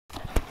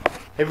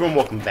Hey everyone,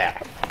 welcome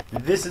back.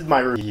 This is my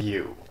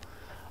review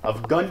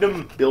of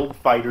Gundam Build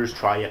Fighters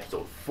Try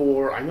Episode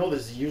 4. I know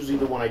this is usually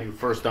the one I do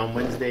first on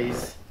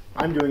Wednesdays.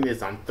 I'm doing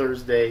this on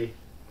Thursday.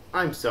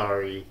 I'm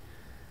sorry.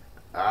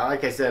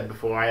 Like I said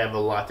before, I have a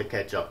lot to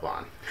catch up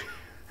on.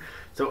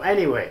 So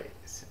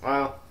anyways,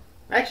 well,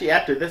 actually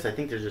after this I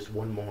think there's just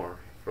one more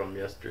from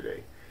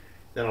yesterday.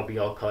 Then I'll be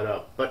all caught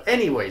up. But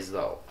anyways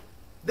though,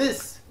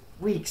 this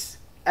week's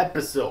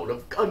episode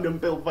of Gundam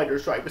Build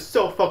Fighters Try was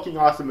so fucking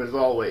awesome as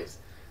always.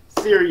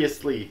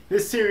 Seriously,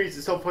 this series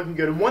is so fucking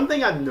good. And one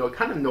thing I've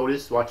kind of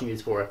noticed watching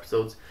these 4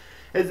 episodes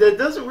is that it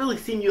doesn't really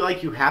seem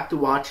like you have to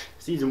watch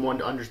Season 1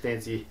 to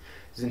understand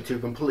Season 2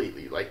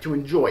 completely, like to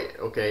enjoy it,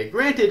 okay?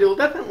 Granted, it'll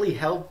definitely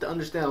help to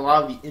understand a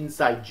lot of the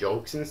inside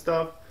jokes and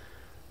stuff,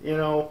 you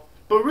know?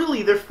 But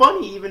really, they're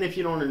funny even if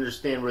you don't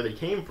understand where they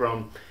came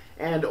from.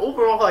 And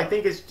overall, I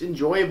think it's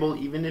enjoyable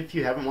even if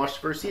you haven't watched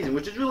the first season,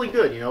 which is really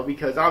good, you know?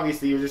 Because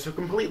obviously, you're just a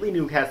completely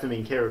new cast of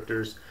main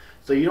characters,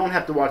 so you don't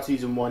have to watch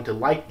Season 1 to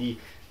like the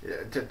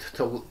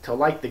to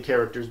like the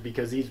characters,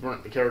 because these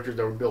weren't the characters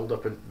that were built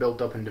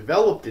up and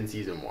developed in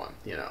Season 1,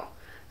 you know.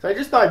 So I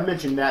just thought I'd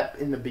mention that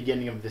in the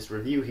beginning of this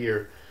review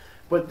here.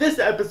 But this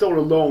episode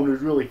alone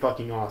is really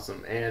fucking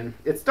awesome, and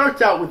it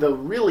starts out with a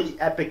really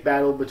epic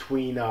battle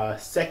between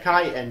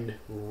Sekai and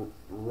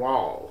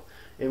Raul,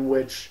 in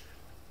which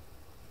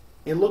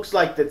it looks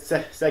like that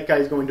Sekai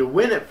is going to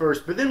win at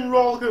first, but then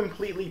Raul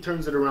completely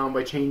turns it around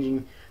by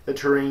changing the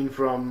terrain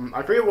from,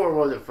 I forget what it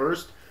was at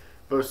first,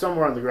 but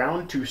somewhere on the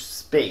ground, to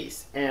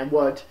space. And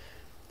what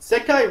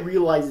Sekai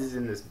realizes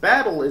in this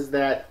battle is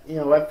that, you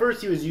know, at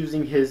first he was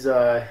using his,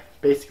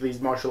 basically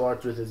his martial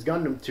arts with his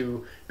Gundam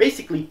to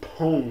basically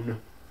pwn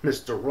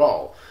Mr.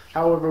 Raul.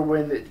 However,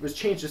 when it was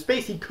changed to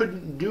space, he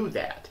couldn't do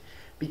that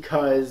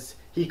because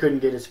he couldn't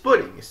get his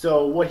footing.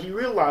 So what he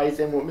realized,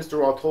 and what Mr.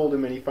 Raul told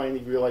him and he finally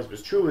realized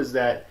was true, is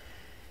that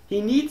he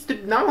needs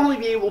to not only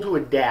be able to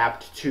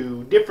adapt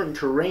to different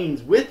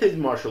terrains with his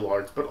martial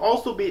arts, but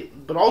also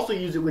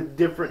use it with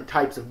different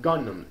types of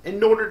Gundam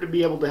in order to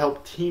be able to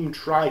help Team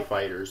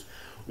Tri-Fighters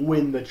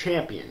win the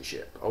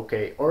championship,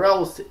 okay? Or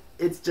else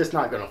it's just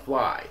not going to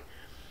fly.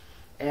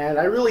 And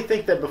I really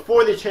think that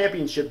before the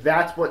championship,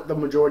 that's what the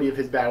majority of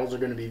his battles are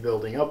going to be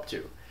building up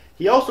to.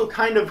 He also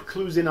kind of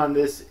clues in on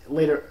this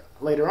later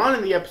on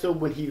in the episode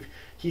when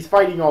he's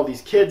fighting all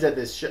these kids at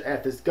this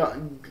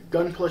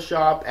Gunpla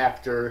shop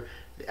after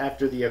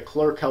the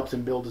clerk helps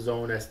him build his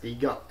own SD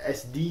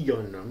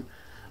Gundam,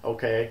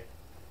 okay?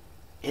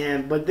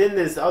 But then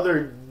this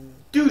other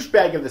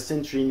douchebag of the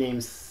century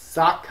named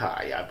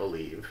Sakai, I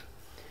believe,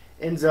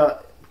 ends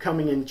up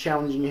coming and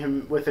challenging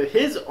him with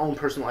his own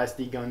personal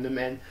SD Gundam,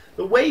 and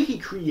the way he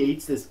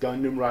creates this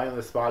Gundam right on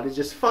the spot is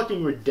just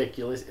fucking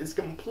ridiculous. It's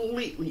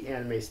completely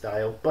anime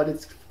style, but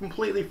it's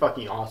completely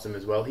fucking awesome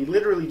as well. He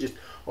literally just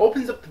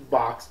opens up the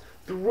box,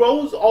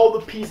 throws all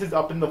the pieces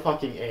up in the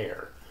fucking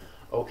air,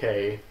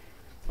 okay?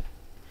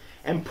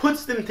 And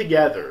puts them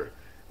together,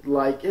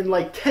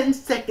 in 10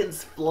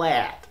 seconds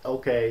flat,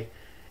 okay?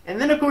 And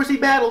then, of course, he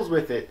battles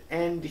with it,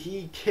 and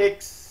he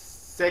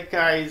kicks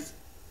Sekai's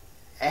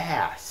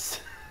ass.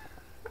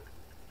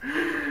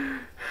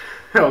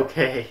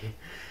 Okay.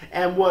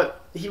 And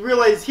what he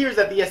realizes here is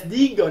that the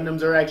SD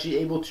Gundams are actually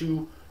able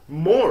to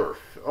morph,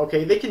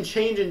 okay? They can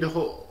change into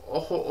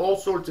all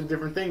sorts of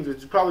different things, which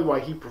is probably why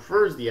he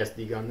prefers the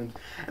SD Gundams.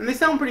 And they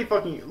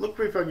look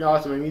pretty fucking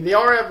awesome. I mean, they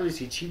are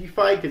obviously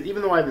chibi-fied, because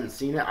even though I haven't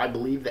seen it, I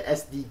believe the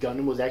SD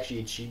Gundam was actually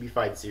a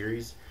chibi-fied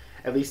series,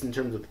 at least in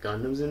terms of the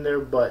Gundams in there.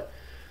 But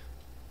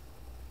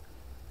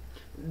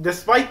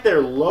despite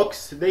their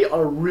looks, they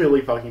are really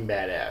fucking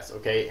badass,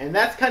 okay? And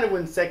that's kind of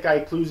when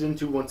Sekai clues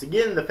into, once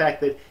again, the fact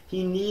that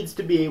he needs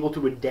to be able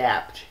to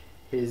adapt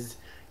his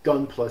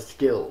Gunpla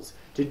skills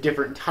to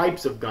different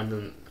types of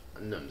Gundams,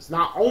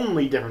 not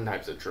only different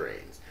types of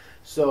terrains.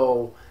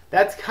 So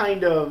that's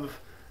kind of,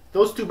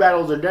 those 2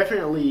 battles are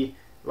definitely,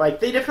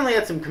 they definitely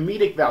had some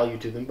comedic value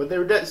to them, but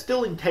they're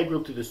still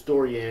integral to the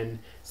story and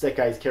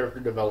Sekai's character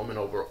development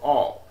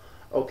overall.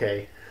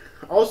 Okay.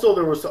 Also,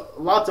 there was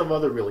lots of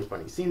other really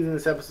funny scenes in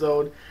this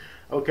episode.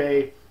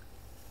 Okay.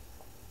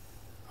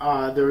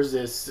 There was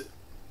this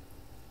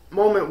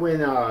moment when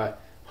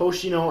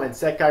Hoshino and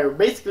Sekai were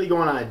basically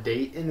going on a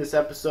date in this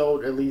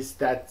episode. At least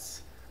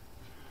that's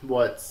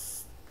what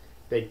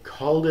they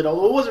called it.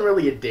 Although it wasn't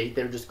really a date.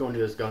 They were just going to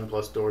this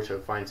Gunpla store to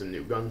find some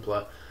new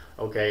Gunpla.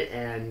 Okay,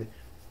 and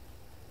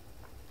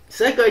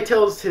Sekai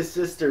tells his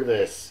sister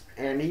this,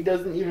 and he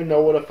doesn't even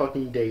know what a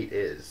fucking date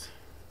is.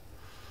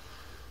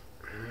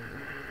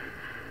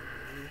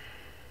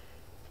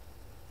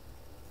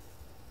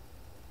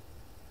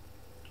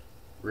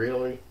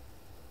 Really?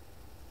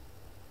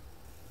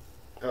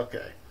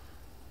 Okay.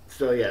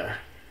 So yeah.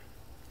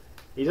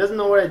 He doesn't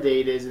know what a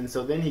date is, and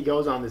so then he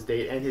goes on this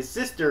date, and his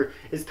sister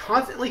is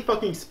constantly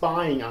fucking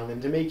spying on them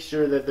to make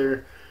sure that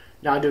they're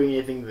not doing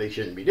anything that they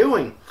shouldn't be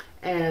doing.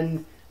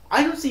 And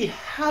I don't see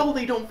how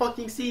they don't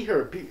fucking see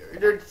her,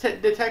 or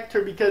detect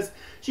her, because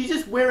she's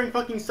just wearing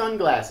fucking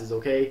sunglasses,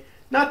 okay?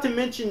 Not to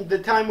mention the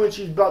time when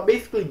she's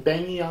basically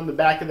banging on the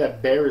back of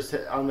that bear's,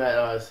 on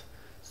that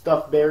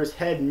stuffed bear's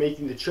head and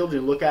making the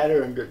children look at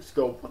her and just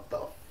go, what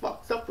the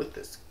fuck's up with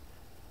this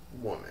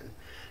woman?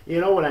 You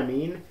know what I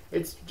mean?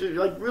 It's just,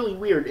 like, really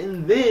weird.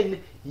 And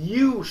then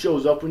Yu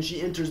shows up when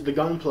she enters the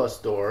Gun Plus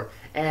store,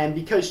 and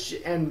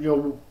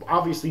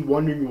obviously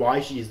wondering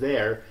why she's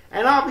there,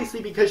 and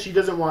obviously because she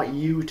doesn't want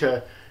Yu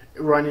to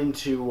run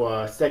into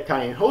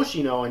Sekai and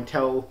Hoshino and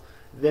tell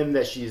them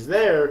that she's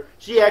there,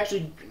 she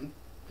actually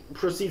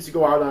proceeds to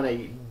go out on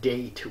a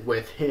date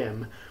with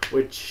him,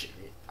 which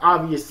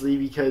obviously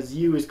because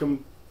Yu is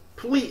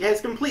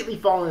has completely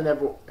fallen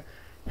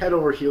head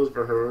over heels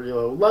for her,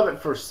 love at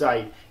first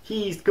sight.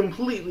 He's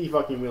completely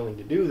fucking willing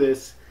to do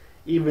this,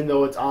 even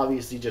though it's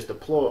obviously just a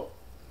ploy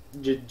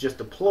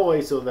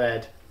so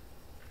that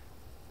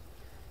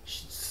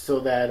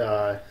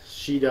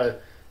she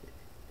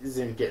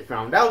doesn't get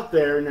found out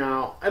there.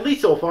 Now, at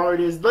least so far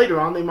it is. Later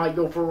on, they might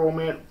go for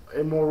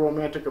a more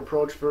romantic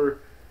approach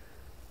for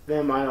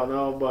them. I don't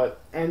know,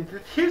 and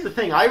here's the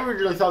thing: I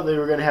originally thought they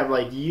were gonna have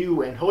like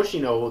Yu and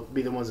Hoshino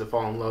be the ones that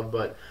fall in love,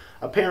 but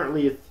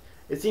apparently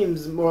it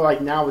seems more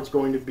like now it's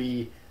going to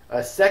be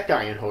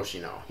Sekai and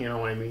Hoshino. You know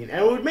what I mean?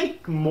 And it would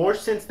make more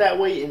sense that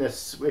way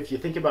if you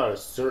think about it a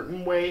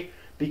certain way,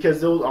 because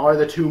those are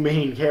the two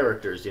main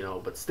characters,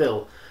 But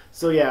still,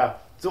 so yeah.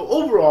 So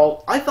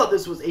overall, I thought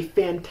this was a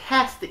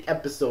fantastic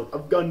episode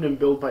of Gundam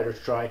Build Fighters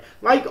Try.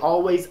 Like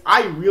always,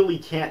 I really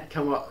can't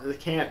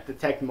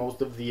detect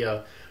most of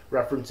the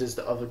references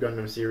to other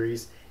Gundam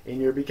series in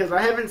here because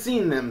I haven't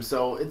seen them,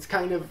 so it's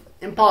kind of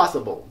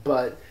impossible.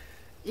 But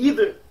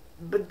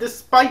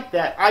despite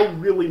that, I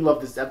really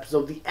love this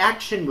episode. The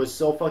action was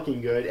so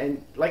fucking good,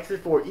 and like I said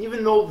before,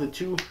 even though the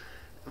two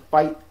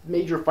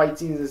major fight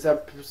scenes in this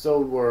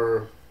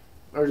episode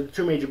the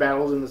two major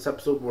battles in this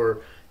episode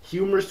were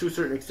humorous to a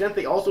certain extent,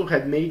 they also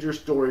had major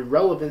story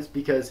relevance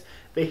because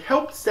they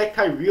helped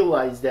Sekai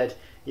realize that,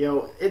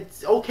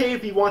 it's okay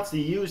if he wants to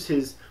use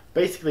his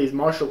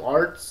martial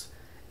arts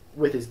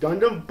with his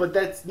Gundam, but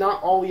that's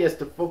not all he has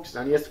to focus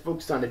on. He has to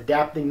focus on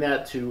adapting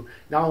that to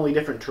not only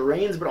different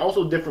terrains, but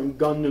also different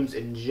Gundams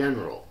in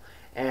general.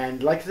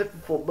 And like I said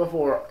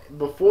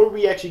before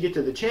we actually get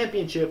to the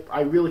championship,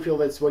 I really feel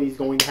that's what he's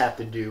going to have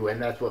to do,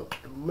 and that's what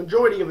the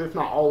majority of, if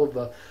not all of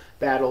the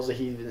battles that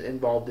he's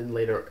involved in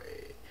later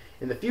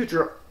in the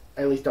future,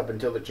 at least up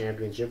until the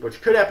championship,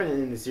 which could happen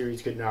in the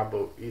series, could not,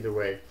 but either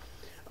way,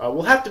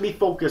 we'll have to be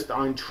focused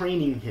on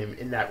training him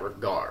in that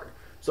regard.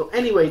 So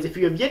anyways, if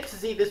you have yet to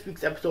see this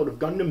week's episode of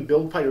Gundam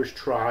Build Fighters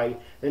Try,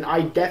 then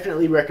I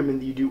definitely recommend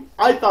that you do.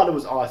 I thought it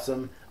was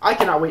awesome. I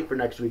cannot wait for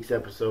next week's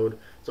episode.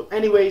 So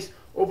anyways,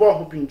 overall,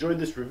 hope you enjoyed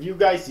this review,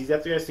 guys. These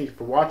guys, thank you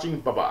for watching.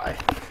 Bye-bye.